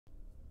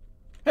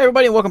Hey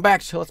everybody, welcome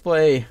back to Let's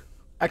Play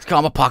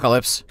XCOM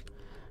Apocalypse.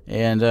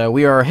 And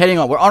we are heading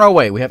on. We're on our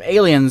way. We have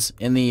aliens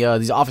in the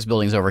these office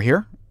buildings over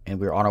here, and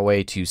we're on our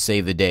way to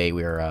save the day.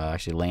 We are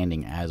actually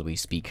landing as we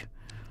speak,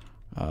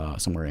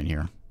 somewhere in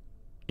here.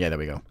 Yeah, there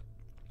we go.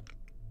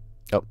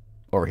 Oh,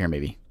 over here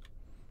maybe.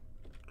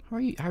 How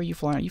are you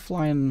flying? Are you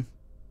flying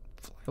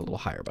a little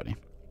higher, buddy?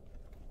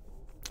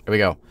 There we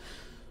go.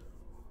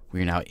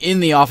 We are now in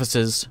the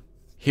offices,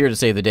 here to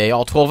save the day.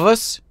 All 12 of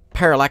us.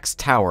 Parallax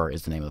Tower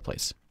is the name of the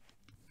place.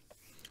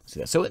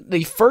 So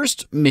the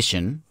first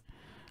mission,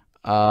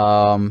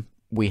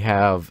 we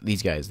have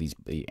these guys,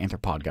 the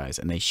anthropod guys,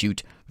 and they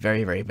shoot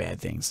very, very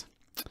bad things.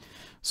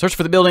 Search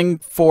for the building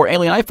for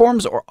alien life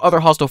forms or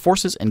other hostile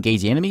forces.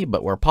 Engage the enemy,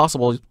 but where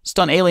possible,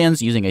 stun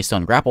aliens using a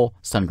stun grapple,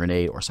 stun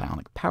grenade, or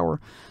psionic power.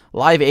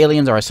 Live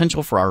aliens are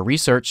essential for our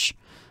research.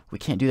 We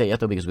can't do that yet,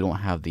 though, because we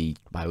don't have the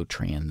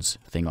biotrans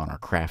thing on our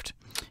craft.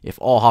 If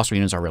all hostile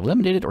units are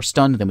eliminated or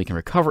stunned, then we can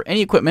recover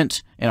any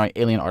equipment and our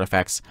alien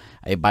artifacts.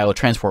 A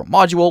biotransport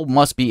module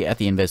must be at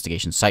the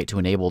investigation site to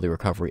enable the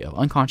recovery of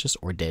unconscious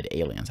or dead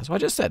aliens. That's what I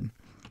just said.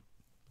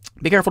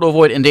 Be careful to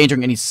avoid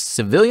endangering any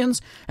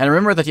civilians, and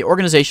remember that the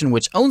organization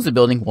which owns the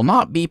building will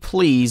not be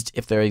pleased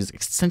if there is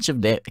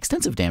extensive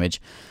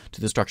damage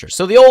to the structure.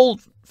 So the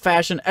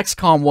old-fashioned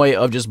XCOM way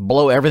of just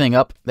blow everything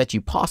up that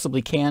you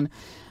possibly can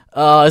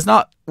is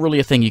not really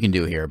a thing you can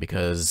do here,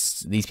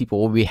 because these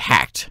people will be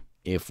hacked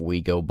if we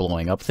go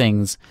blowing up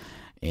things,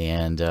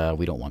 and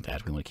we don't want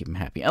that. We want to keep them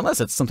happy. Unless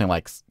it's something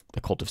like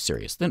the Cult of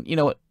Sirius. Then, you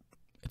know what?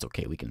 It's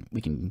okay. We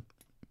can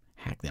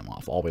hack them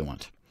off all we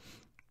want.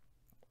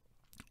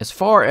 As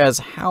far as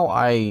how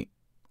I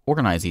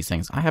organize these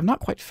things, I have not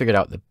quite figured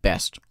out the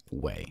best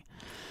way.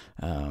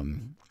 I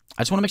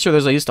just want to make sure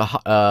there's at least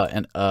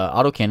an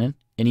autocannon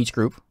in each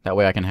group. That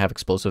way I can have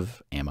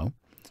explosive ammo.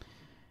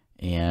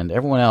 And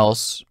everyone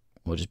else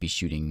will just be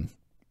shooting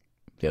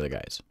the other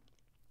guys.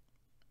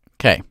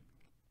 Okay.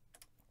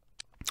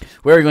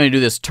 We're going to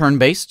do this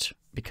turn-based,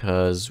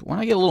 because when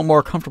I get a little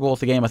more comfortable with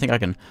the game, I think I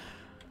can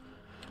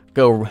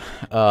go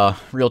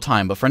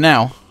real-time. But for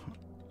now,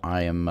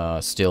 I am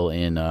still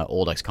in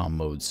old XCOM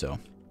mode, so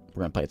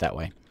we're going to play it that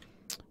way.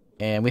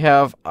 And we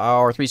have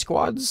our 3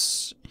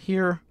 squads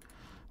here.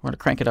 We're going to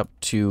crank it up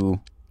to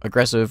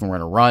aggressive, and we're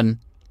going to run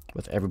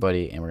with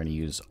everybody, and we're going to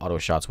use auto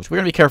shots, which we're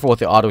going to be careful with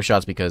the auto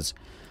shots because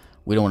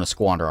we don't want to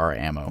squander our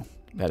ammo.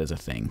 That is a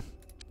thing.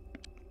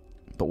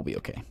 But we'll be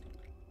okay.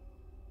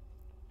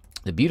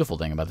 The beautiful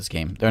thing about this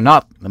game, they're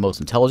not the most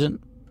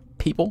intelligent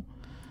people,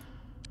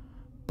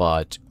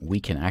 but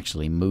we can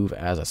actually move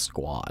as a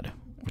squad,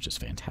 which is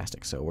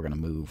fantastic. So we're going to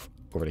move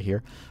over to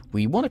here.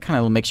 We want to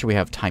kind of make sure we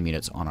have time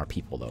units on our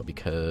people, though,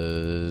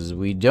 because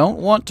we don't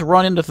want to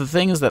run into the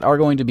things that are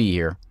going to be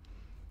here.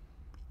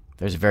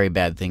 There's very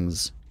bad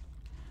things.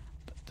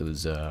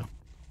 Those,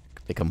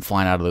 they come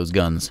flying out of those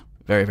guns.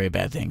 Very, very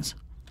bad things.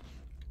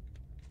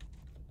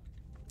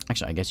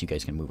 Actually, I guess you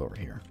guys can move over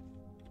here.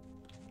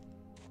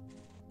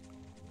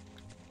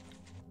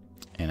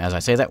 And as I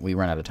say that, we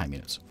run out of time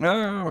units.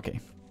 Oh, okay.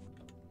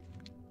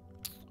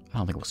 I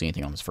don't think we'll see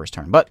anything on this first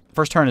turn. But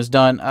first turn is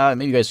done.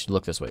 Maybe you guys should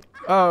look this way.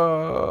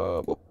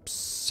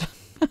 Whoops.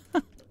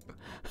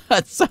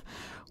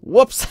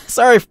 Whoops.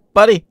 Sorry,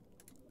 buddy.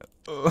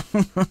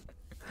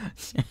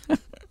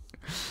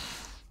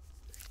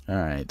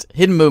 Alright.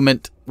 Hidden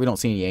movement. We don't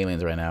see any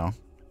aliens right now.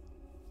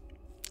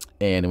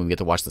 And then we get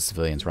to watch the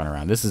civilians run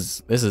around. This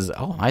is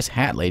oh, nice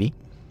hat, lady.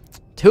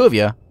 2 of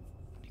you.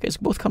 You guys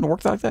both come to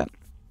work like that?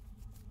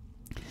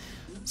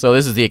 So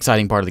this is the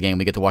exciting part of the game.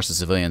 We get to watch the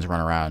civilians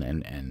run around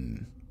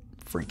and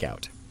freak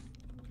out.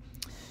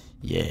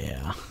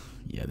 Yeah.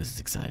 Yeah, this is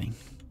exciting.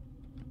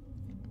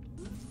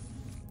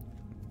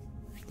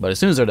 But as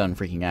soon as they're done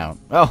freaking out...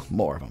 Oh,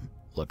 more of them.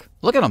 Look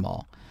at them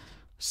all.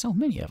 So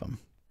many of them.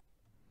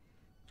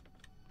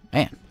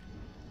 Man.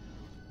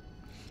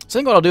 So I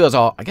think what I'll do is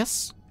I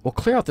guess we'll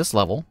clear out this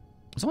level.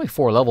 There's only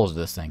 4 levels of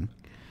this thing.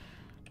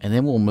 And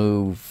then we'll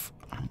move...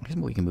 I guess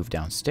we can move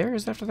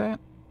downstairs after that.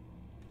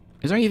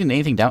 Is there even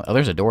anything down... Oh,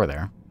 there's a door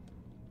there. Are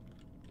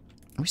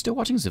we still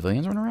watching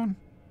civilians run around?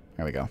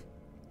 There we go.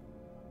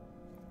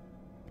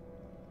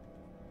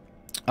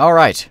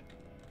 Alright.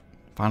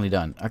 Finally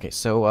done. Okay,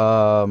 so,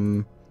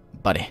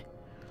 buddy.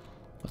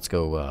 Let's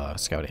go,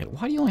 scout ahead.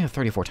 Why do you only have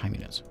 34 time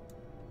units?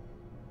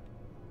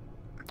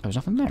 There's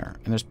nothing there.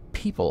 And there's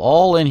people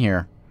all in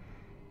here.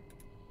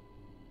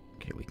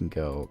 Okay, we can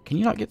go... Can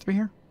you not get through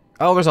here?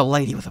 Oh, there's a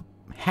lady with a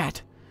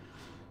hat.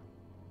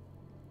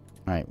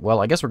 Alright, well,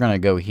 I guess we're gonna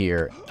go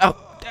here. Oh,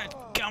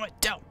 dadgummit,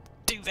 don't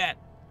do that.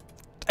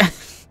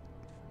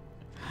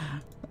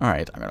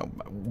 Alright, I'm gonna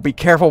be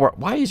careful.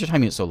 Why is your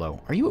time unit so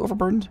low? Are you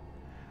overburdened?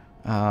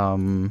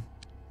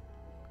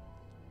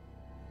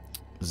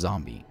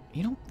 Zombie.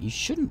 You know, you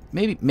shouldn't.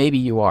 Maybe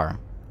you are.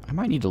 I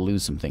might need to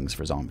lose some things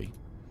for zombie.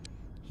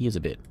 He is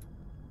a bit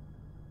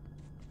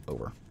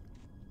over.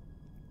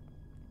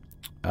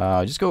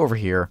 Just go over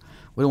here.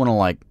 We don't want to,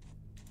 like,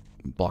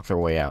 block their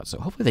way out. So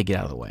hopefully they get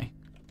out of the way.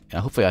 And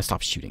hopefully I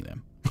stop shooting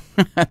them.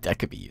 That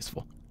could be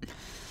useful.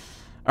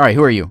 Alright,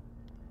 who are you?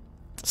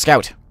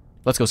 Scout.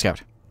 Let's go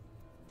scout.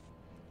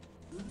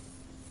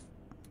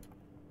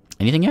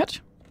 Anything yet?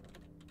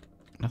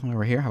 Nothing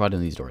over here? How about in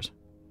these doors?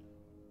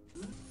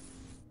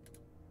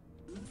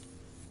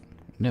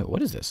 No,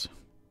 what is this?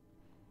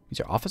 These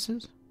are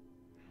offices?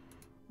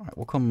 Alright,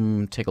 we'll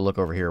come take a look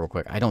over here real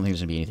quick. I don't think there's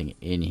going to be anything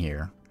in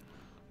here.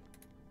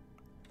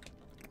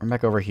 We're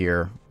back over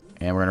here,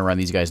 and we're going to run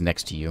these guys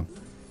next to you.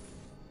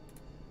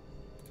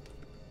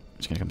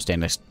 Just going to come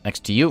stand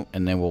next to you,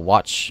 and then we'll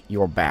watch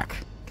your back.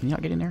 Can you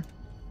not get in there?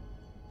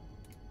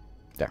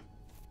 There.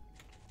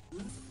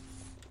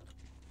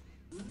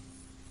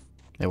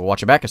 They will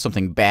watch your back. If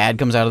something bad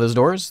comes out of those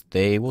doors,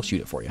 they will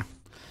shoot it for you.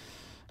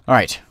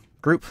 Alright,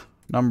 group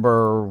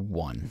number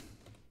 1.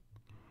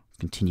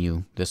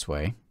 Continue this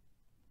way.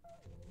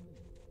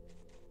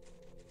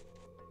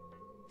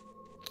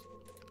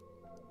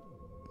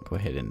 Go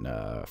ahead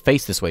and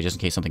face this way just in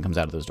case something comes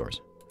out of those doors.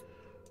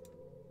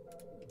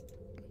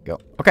 Go.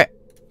 Okay.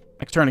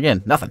 Next turn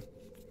again. Nothing.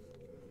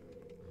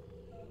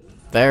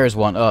 There's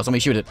one. Somebody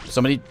shoot it.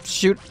 Somebody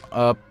shoot.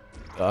 Oh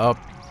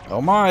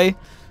my.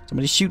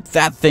 Somebody shoot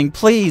that thing,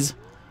 please.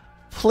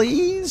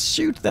 Please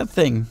shoot that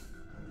thing.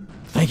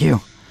 Thank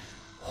you.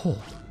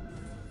 Oh.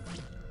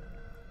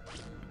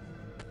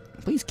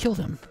 Please kill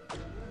them.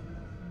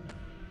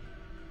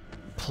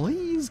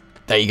 Please.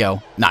 There you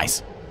go.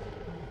 Nice.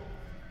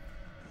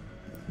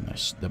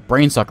 The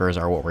brain suckers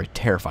are what we're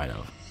terrified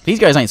of. These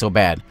guys ain't so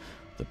bad.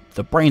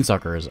 The brain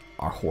suckers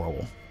are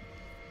horrible.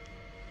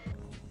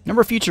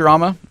 Remember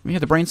Futurama? We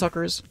had the brain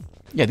suckers?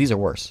 Yeah, these are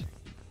worse.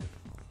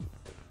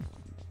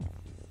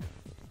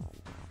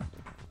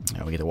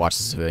 Now we get to watch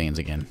the civilians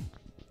again.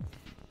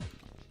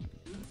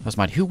 That's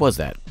mine. Who was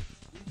that?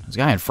 There's a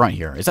guy in front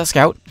here. Is that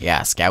Scout?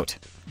 Yeah, Scout.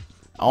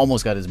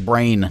 Almost got his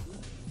brain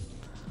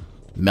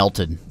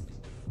melted.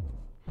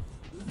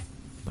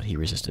 But he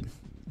resisted.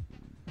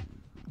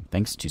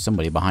 Thanks to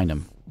somebody behind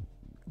him.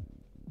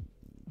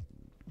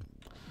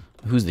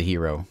 Who's the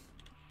hero?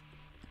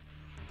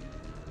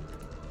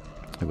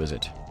 Who is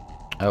it?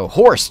 Oh,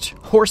 Horst!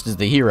 Horst is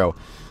the hero.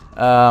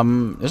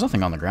 There's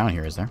nothing on the ground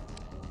here, is there?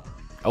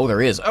 Oh,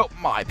 there is. Oh,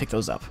 my, pick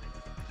those up.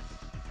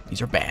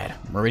 These are bad.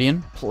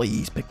 Meridian,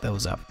 please pick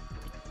those up.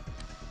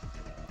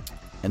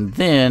 And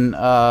then,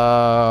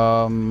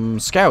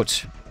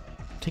 Scout,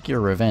 take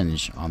your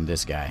revenge on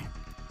this guy.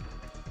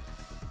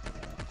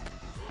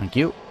 Thank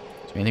you.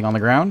 Is there anything on the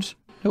ground?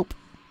 Nope.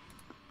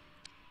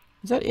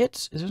 Is that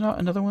it? Is there not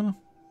another one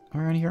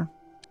around here?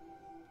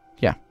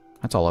 Yeah,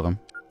 that's all of them.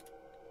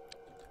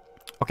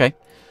 Okay.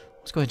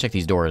 Let's go ahead and check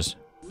these doors.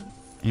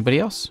 Anybody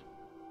else?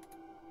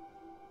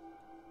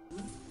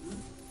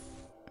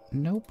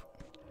 Nope.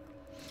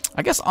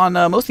 I guess on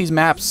most of these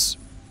maps,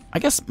 I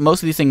guess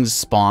most of these things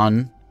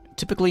spawn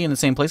typically in the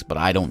same place, but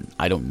I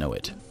don't know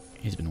it.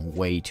 It's been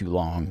way too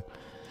long.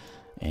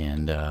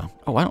 And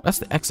oh, that's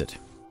the exit.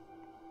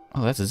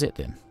 Oh, that's it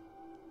then.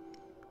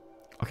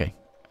 Okay.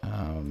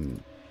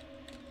 Can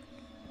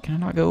I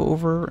not go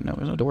over? No,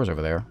 there's no doors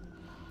over there.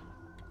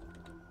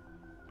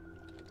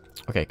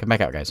 Okay, come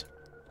back out, guys.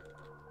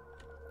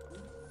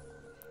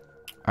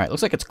 Alright,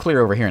 looks like it's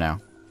clear over here now.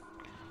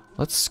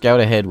 Let's scout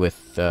ahead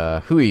with,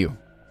 who are you?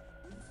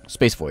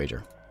 Space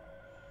Voyager.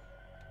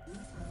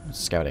 Let's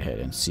scout ahead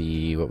and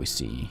see what we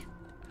see.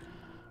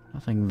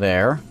 Nothing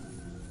there.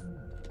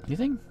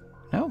 Anything?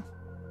 No?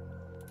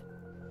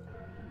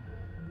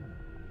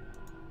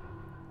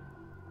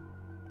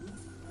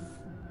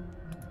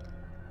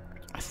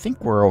 I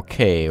think we're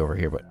okay over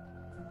here, but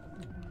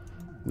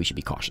we should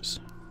be cautious.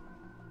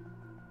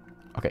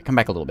 Okay, come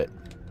back a little bit.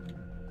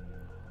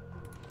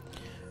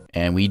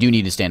 And we do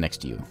need to stand next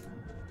to you.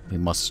 We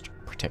must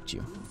protect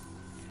you.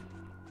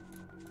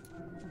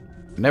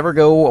 Never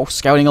go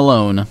scouting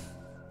alone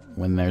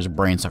when there's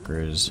brain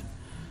suckers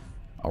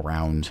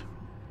around.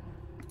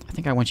 I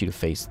think I want you to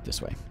face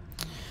this way.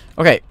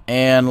 Okay,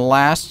 and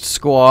last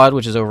squad,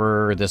 which is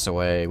over this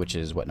way, which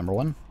is what, number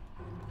 1?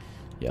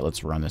 Yeah,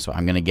 let's run this way.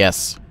 I'm gonna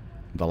guess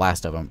the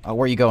last of them. Oh,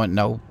 where are you going?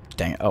 No,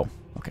 dang it. Oh,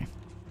 okay.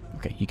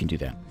 Okay, you can do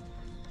that.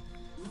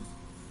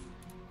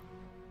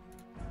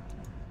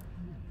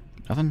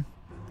 Nothing?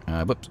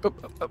 Whoops.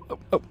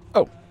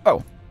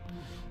 Oh.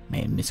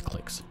 Man,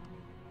 misclicks.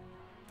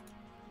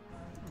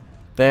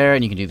 There,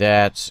 and you can do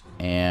that.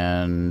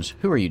 And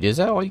who are you? Is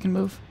that all you can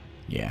move?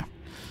 Yeah.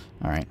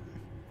 Alright.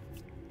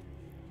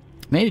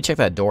 Maybe check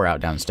that door out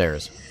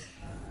downstairs.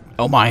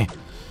 Oh my.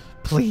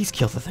 Please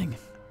kill the thing.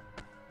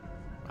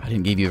 I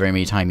didn't give you very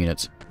many time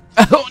units.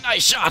 Oh,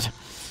 nice shot!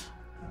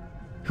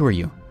 Who are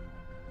you?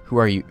 Who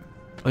are you?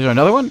 Oh, is there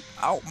another one?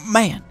 Oh,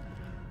 man.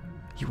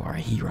 You are a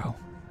hero.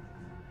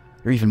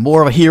 You're even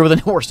more of a hero than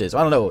Horst is.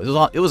 I don't know.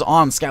 It was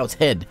on Scout's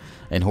head,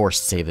 and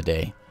Horst saved the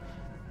day.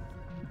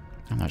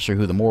 I'm not sure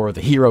who the more of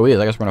the hero is.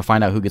 I guess we're going to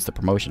find out who gets the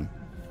promotion.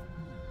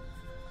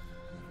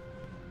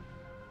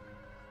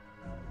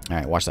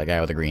 Alright, watch that guy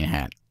with the green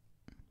hat.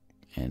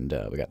 And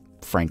we got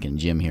Frank and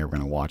Jim here we're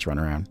going to watch run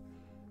around.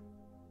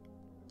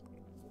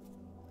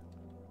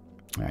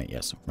 Alright,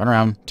 yes. Run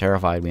around.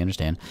 Terrified, we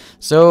understand.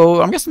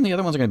 So, I'm guessing the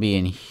other ones are going to be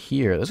in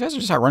here. Those guys are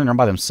just out running around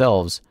by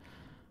themselves.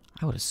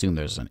 I would assume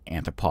there's an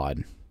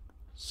anthropod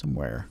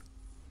somewhere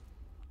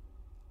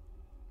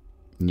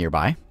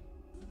nearby.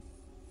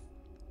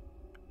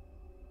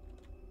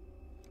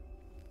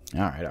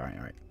 Alright, alright,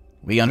 alright.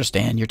 We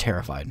understand you're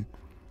terrified.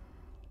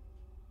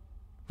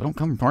 But don't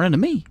come running to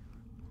me.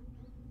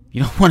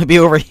 You don't want to be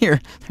over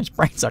here. There's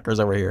brain suckers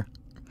over here.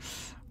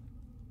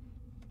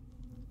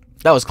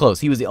 That was close.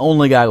 He was the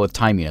only guy with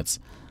time units.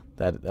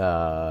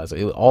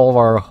 So all of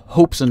our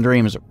hopes and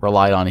dreams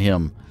relied on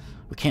him.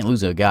 We can't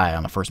lose a guy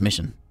on the first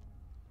mission.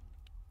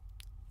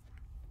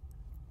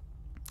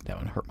 That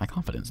would hurt my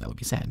confidence. That would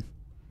be sad.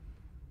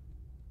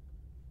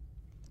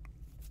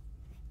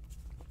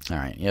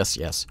 Alright, yes,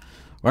 yes.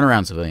 Run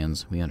around,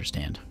 civilians. We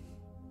understand.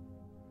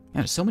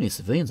 Man, there's so many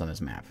civilians on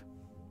this map.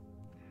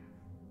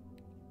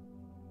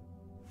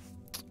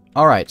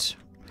 Alright.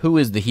 Who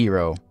is the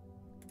hero?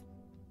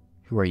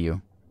 Who are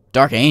you?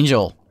 Dark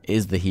Angel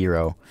is the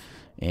hero.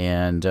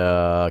 And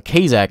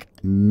Kazak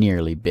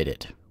nearly bit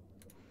it.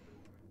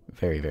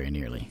 Very, very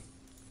nearly.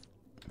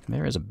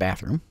 There is a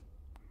bathroom.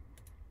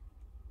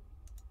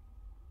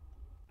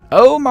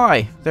 Oh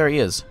my! There he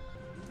is.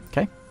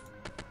 Okay.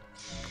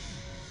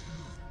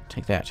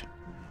 Take that.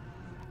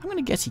 I'm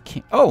gonna guess he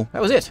can't. Oh,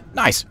 that was it.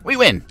 Nice. We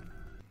win.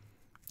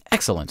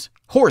 Excellent.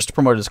 Horst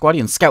promoted to squaddy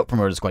and Scout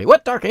promoted to squaddy.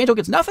 What? Dark Angel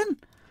gets nothing?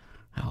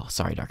 Oh,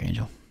 sorry, Dark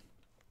Angel.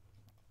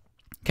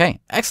 Okay,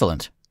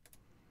 excellent.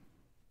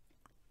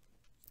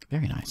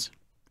 Very nice.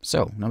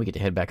 So, now we get to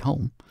head back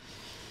home.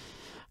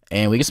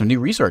 And we get some new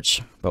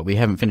research, but we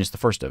haven't finished the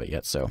first of it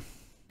yet, so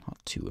not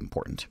too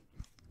important.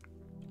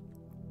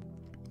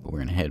 But we're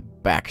going to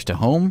head back to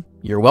home.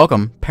 You're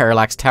welcome,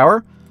 Parallax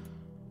Tower.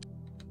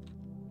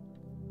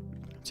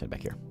 Let's head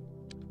back here.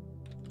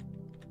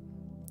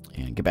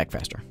 And get back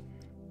faster.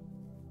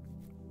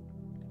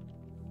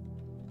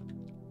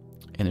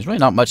 And there's really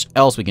not much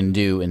else we can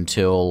do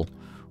until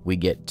we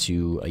get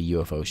to a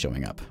UFO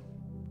showing up,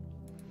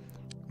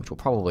 which will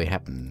probably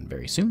happen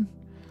very soon.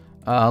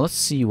 Let's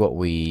see what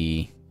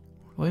we...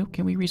 Well,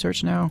 can we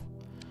research now?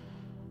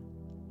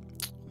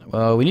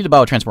 Well, we need a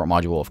biotransport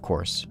module, of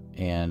course.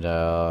 And,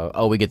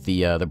 oh, we get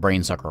the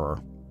brain sucker,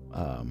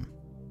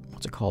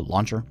 what's it called?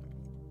 Launcher?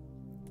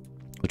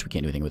 Which we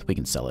can't do anything with. We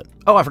can sell it.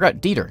 Oh, I forgot.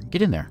 Dieter,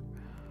 get in there.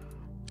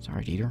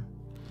 Sorry, Dieter.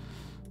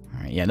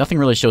 Alright, yeah, nothing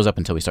really shows up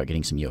until we start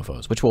getting some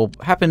UFOs, which will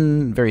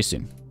happen very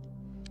soon.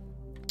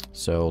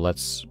 So,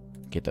 let's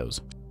get those.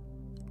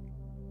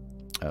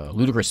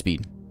 Ludicrous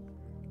speed.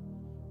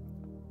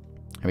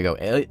 Here we go.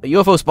 A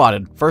UFO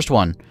spotted. First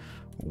one.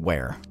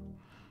 Where?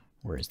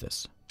 Where is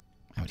this?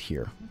 Out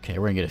here. Okay,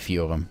 we're gonna get a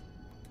few of them.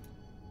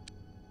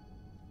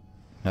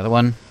 Another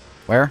one.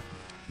 Where?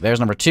 There's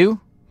number 2.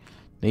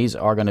 These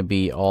are gonna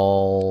be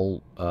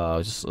all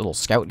just little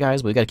scout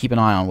guys, but we gotta keep an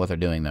eye on what they're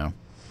doing, though.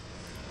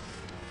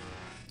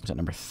 Is that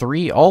number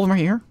 3? All of them are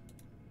here.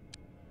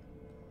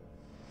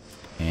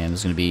 And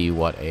this is gonna be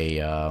what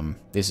a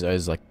this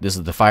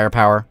is the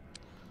firepower.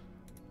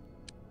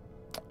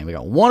 And we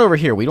got one over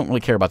here. We don't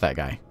really care about that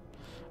guy.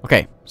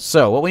 Okay,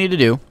 so what we need to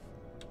do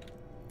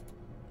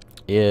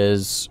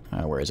is...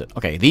 where is it?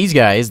 Okay, these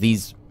guys,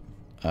 these...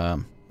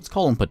 let's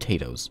call them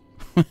potatoes.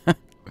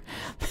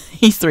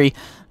 These 3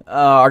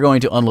 are going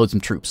to unload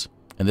some troops.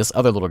 And this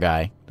other little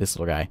guy,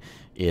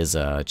 is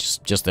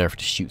just there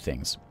to shoot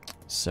things.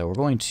 So we're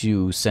going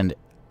to send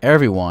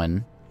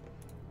everyone...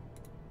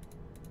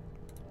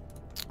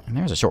 And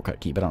there's a shortcut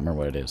key, but I don't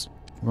remember what it is.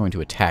 We're going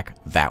to attack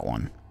that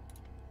one.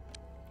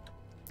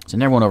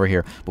 Send everyone over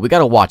here, but we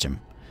gotta watch them,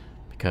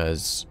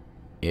 because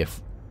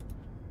if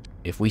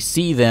we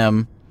see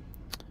them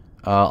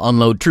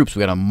unload troops, we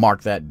gotta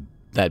mark that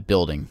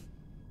building.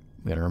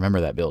 We gotta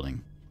remember that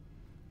building,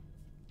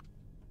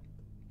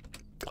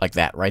 like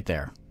that right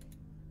there.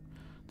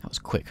 That was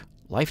quick.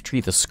 Life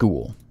Tree, the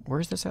school. Where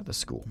is this at? The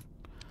school.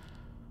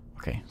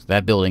 Okay, so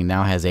that building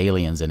now has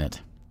aliens in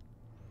it.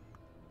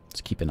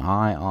 Let's keep an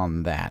eye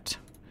on that.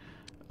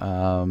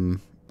 I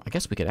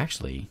guess we could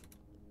actually...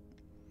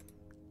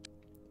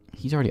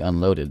 He's already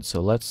unloaded, so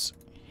let's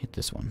hit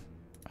this one.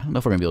 I don't know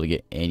if we're going to be able to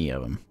get any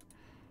of them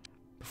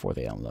before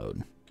they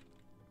unload.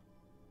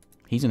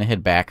 He's going to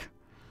head back,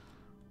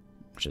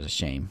 which is a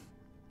shame.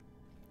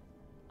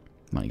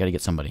 Come on, you got to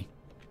get somebody.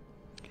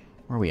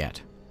 Where are we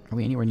at? Are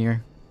we anywhere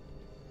near?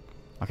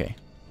 Okay.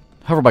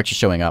 Hoverbikes are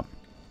showing up.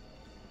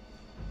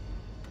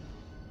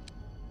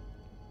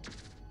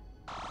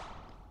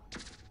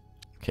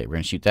 Okay, we're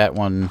going to shoot that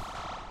one.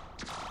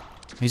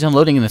 He's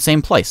unloading in the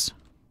same place.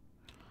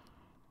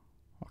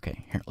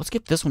 Okay, here, let's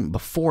get this one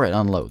before it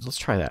unloads. Let's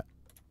try that.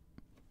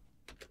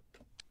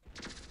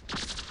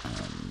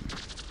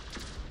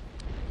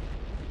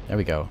 There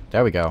we go.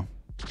 There we go.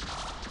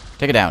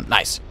 Take it down.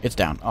 Nice. It's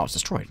down. Oh, it's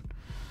destroyed.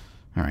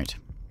 Alright.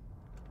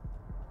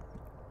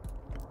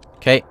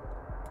 Okay.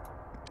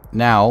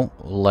 Now,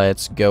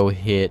 let's go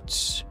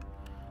hit...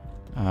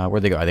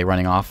 where'd they go? Are they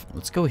running off?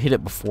 Let's go hit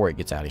it before it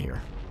gets out of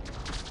here.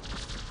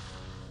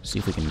 See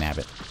if we can nab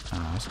it.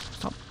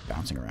 Stop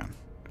bouncing around.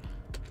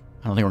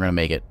 I don't think we're going to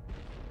make it.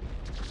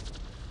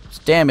 It's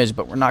damaged,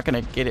 but we're not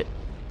going to get it.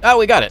 Oh,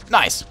 we got it.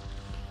 Nice.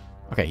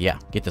 Okay, yeah.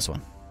 Get this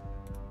one.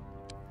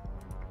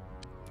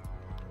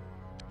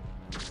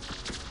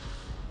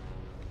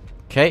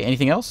 Okay,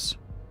 anything else?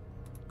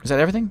 Is that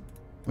everything?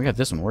 We got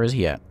this one. Where is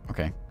he at?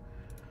 Okay.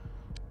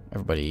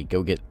 Everybody,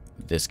 go get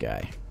this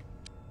guy.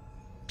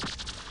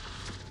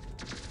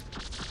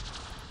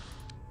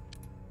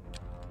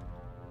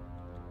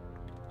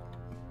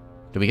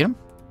 Did we get him?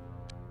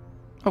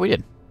 Oh, we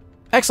did.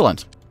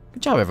 Excellent.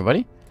 Good job,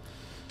 everybody.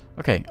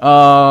 Okay,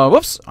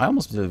 whoops. I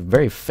almost did a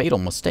very fatal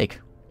mistake,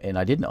 and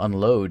I didn't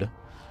unload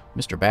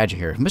Mr. Badger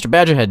here. If Mr.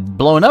 Badger had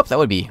blown up, that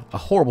would be a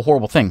horrible,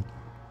 horrible thing.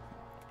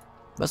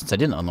 But since I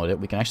didn't unload it,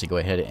 we can actually go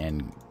ahead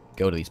and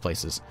go to these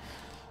places.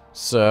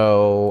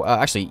 So,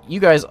 actually, you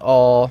guys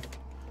all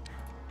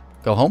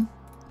go home,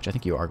 which I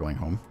think you are going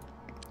home.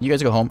 You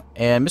guys go home,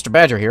 and Mr.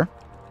 Badger here,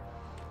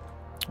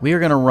 we are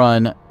going to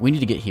run, we need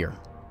to get here.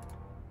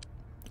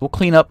 We'll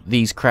clean up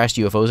these crashed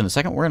UFOs in a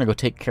second. We're going to go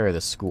take care of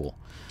this school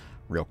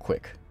real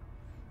quick.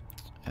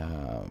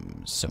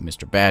 So,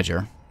 Mr.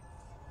 Badger,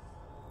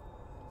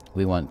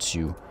 we want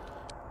to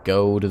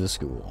go to the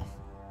school.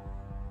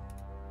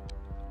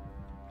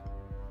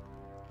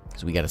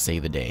 Because we got to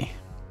save the day.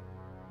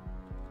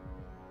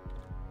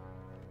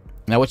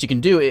 Now, what you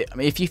can do,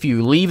 if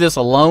you leave this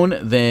alone,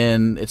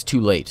 then it's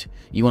too late.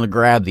 You want to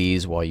grab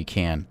these while you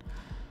can.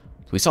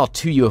 So we saw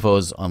 2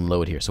 UFOs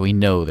unload here, so we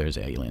know there's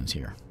aliens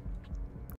here.